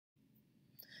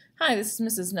Hi, this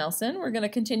is Mrs. Nelson. We're going to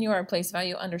continue our place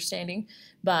value understanding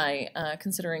by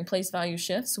considering place value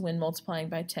shifts when multiplying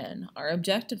by 10. Our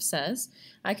objective says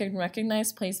I can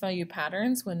recognize place value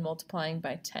patterns when multiplying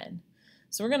by 10.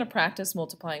 So we're going to practice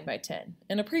multiplying by 10.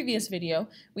 In a previous video,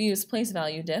 we used place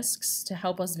value discs to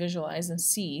help us visualize and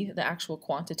see the actual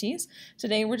quantities.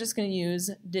 Today we're just going to use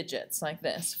digits like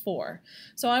this, 4.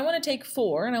 So I want to take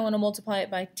 4 and I want to multiply it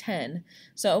by 10.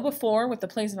 So before, with the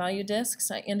place value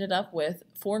discs, I ended up with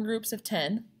 4 groups of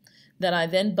 10 that I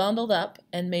then bundled up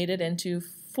and made it into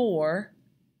 4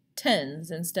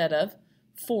 tens instead of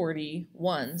 40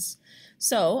 ones.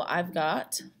 So I've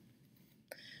got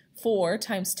 4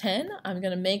 times 10, I'm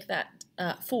going to make that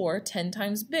 4 10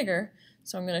 times bigger,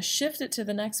 so I'm going to shift it to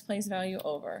the next place value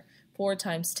over. 4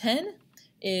 times 10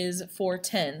 is 4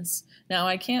 tens. Now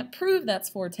I can't prove that's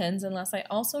 4 tens unless I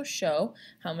also show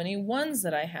how many ones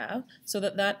that I have so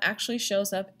that that actually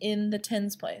shows up in the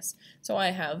tens place. So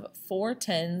I have 4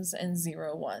 tens and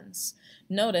 0 ones.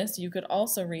 Notice you could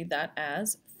also read that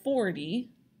as 40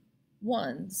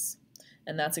 ones.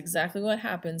 And that's exactly what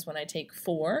happens when I take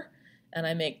 4 and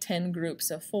I make 10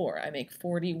 groups of 4. I make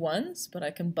 40 ones, but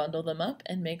I can bundle them up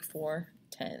and make 4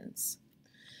 tens.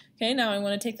 Okay, now I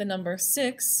want to take the number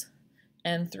 6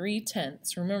 and 3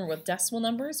 tenths. Remember, with decimal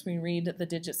numbers, we read the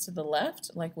digits to the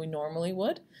left like we normally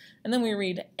would, and then we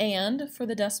read "and" for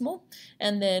the decimal,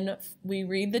 and then we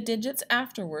read the digits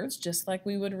afterwards just like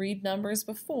we would read numbers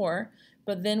before,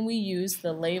 but then we use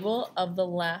the label of the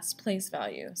last place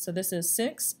value. So this is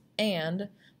 6 and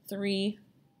 3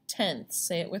 tenths.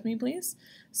 Say it with me, please.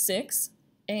 6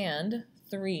 and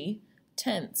 3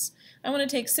 tenths. I want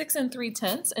to take 6 and 3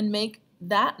 tenths and make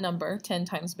that number 10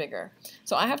 times bigger.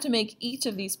 So I have to make each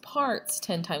of these parts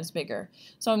 10 times bigger.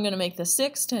 So I'm going to make the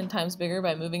 6 10 times bigger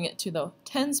by moving it to the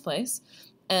tens place,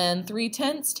 and 3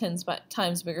 tenths 10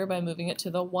 times bigger by moving it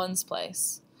to the ones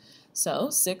place. So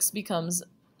 6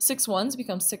 ones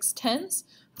becomes 6 tens,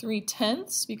 3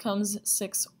 tenths becomes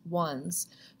 6 ones.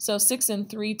 So 6 and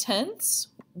 3 tenths,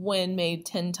 when made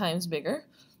 10 times bigger,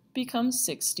 becomes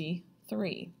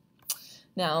 63.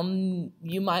 Now,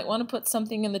 you might want to put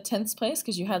something in the tenths place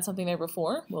because you had something there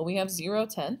before. Well, we have 0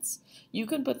 tenths. You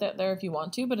can put that there if you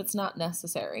want to, but it's not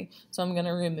necessary. So I'm going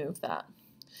to remove that.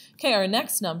 Okay, our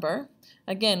next number,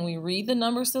 again, we read the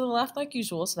numbers to the left like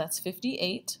usual, so that's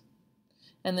 58.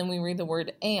 And then we read the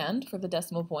word "and" for the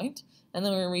decimal point. And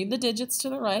then we read the digits to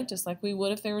the right, just like we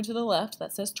would if they were to the left.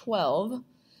 That says 12.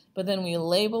 But then we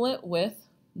label it with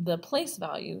the place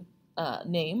value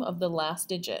name of the last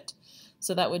digit.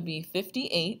 So that would be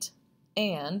 58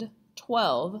 and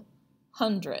 12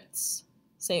 hundredths.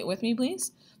 Say it with me,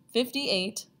 please.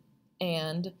 58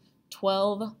 and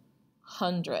 12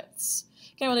 hundredths.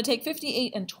 Okay, I want to take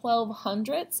 58 and 12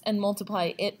 hundredths and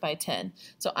multiply it by 10.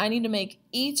 So I need to make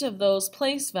each of those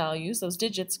place values, those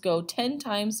digits, go 10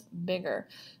 times bigger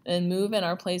and move in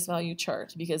our place value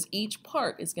chart because each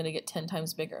part is going to get 10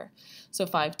 times bigger. So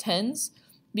 5 tens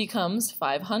becomes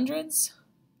 5 hundredths,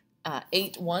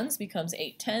 8 ones becomes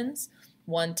 8 tens,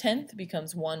 1 tenth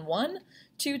becomes 1 one,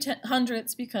 2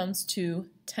 hundredths becomes 2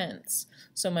 tenths.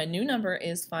 So my new number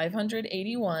is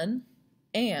 581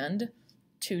 and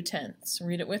 2 tenths.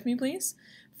 Read it with me, please.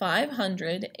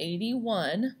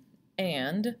 581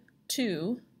 and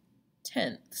 2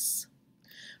 tenths.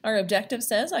 Our objective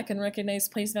says I can recognize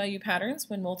place value patterns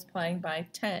when multiplying by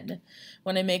 10.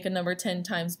 When I make a number 10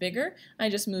 times bigger, I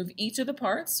just move each of the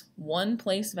parts one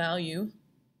place value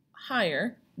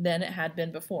higher than it had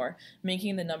been before,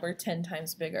 making the number 10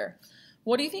 times bigger.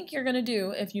 What do you think you're going to do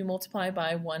if you multiply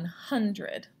by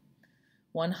 100?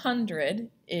 100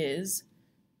 is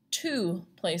 2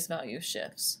 place value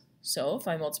shifts. So if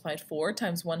I multiplied 4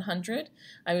 times 100,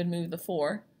 I would move the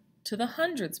 4 to the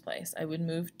hundreds place. I would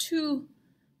move 2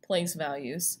 place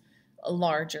values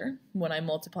larger when I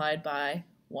multiplied by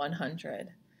 100.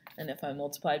 And if I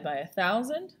multiplied by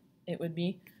 1,000, it would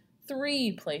be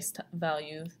 3 place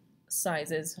value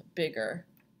sizes bigger.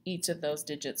 Each of those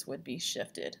digits would be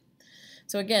shifted.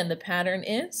 So again, the pattern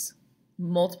is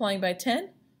multiplying by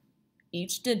 10,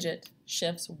 each digit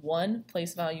shifts 1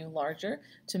 place value larger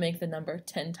to make the number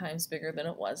 10 times bigger than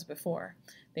it was before.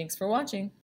 Thanks for watching.